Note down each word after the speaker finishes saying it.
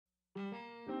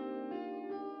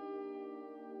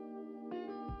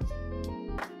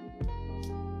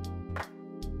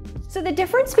So the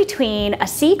difference between a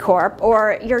C Corp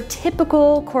or your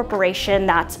typical corporation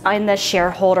that's in the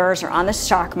shareholders or on the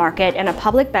stock market and a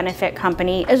public benefit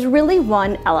company is really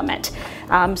one element.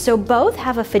 So both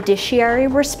have a fiduciary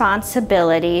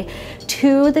responsibility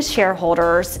to the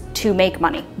shareholders to make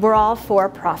money. We're all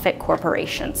for-profit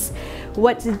corporations.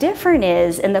 What's different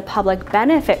is in the public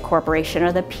benefit corporation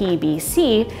or the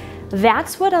PBC,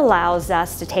 that's what allows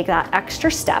us to take that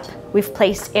extra step. We've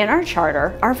placed in our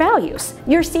charter our values.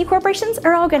 Your C corporations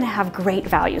are all going to have great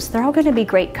values. They're all going to be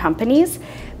great companies,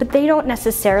 but they don't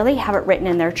necessarily have it written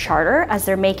in their charter as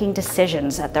they're making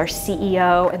decisions at their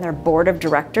CEO and their board of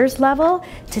directors level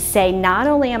to say, not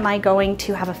only am I going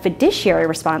to have a fiduciary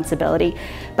responsibility,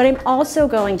 but I'm also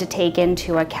going to take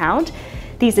into account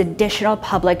these additional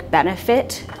public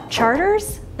benefit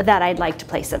charters that I'd like to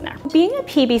place in there. Being a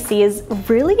PBC is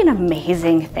really an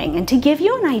amazing thing, and to give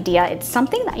you an idea, it's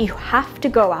something that you have to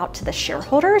go out to the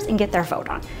shareholders and get their vote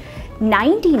on.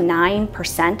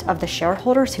 99% of the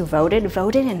shareholders who voted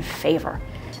in favor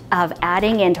of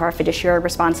adding into our fiduciary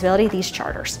responsibility these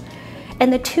charters.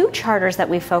 And the two charters that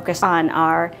we focus on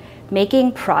are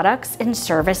making products and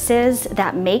services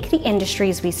that make the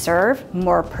industries we serve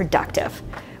more productive,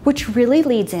 which really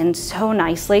leads in so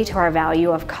nicely to our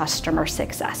value of customer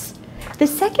success. The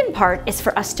second part is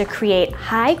for us to create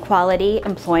high quality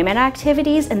employment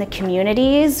activities in the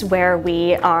communities where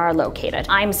we are located.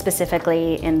 I'm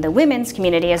specifically in the women's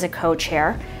community as a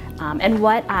co-chair, and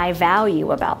what I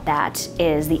value about that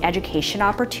is the education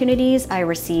opportunities I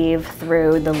receive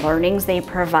through the learnings they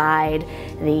provide,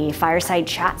 the fireside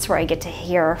chats where I get to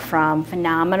hear from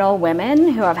phenomenal women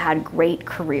who have had great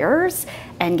careers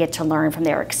and get to learn from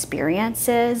their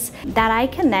experiences that I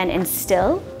can then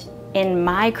instill in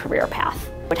my career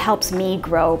path. It helps me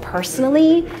grow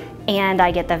personally, and I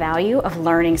get the value of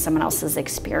learning someone else's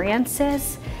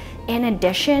experiences. In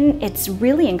addition, it's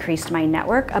really increased my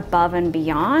network above and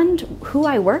beyond who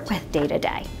I work with day to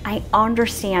day. I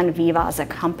understand Veeva as a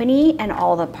company and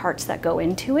all the parts that go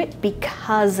into it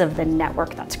because of the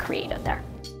network that's created there.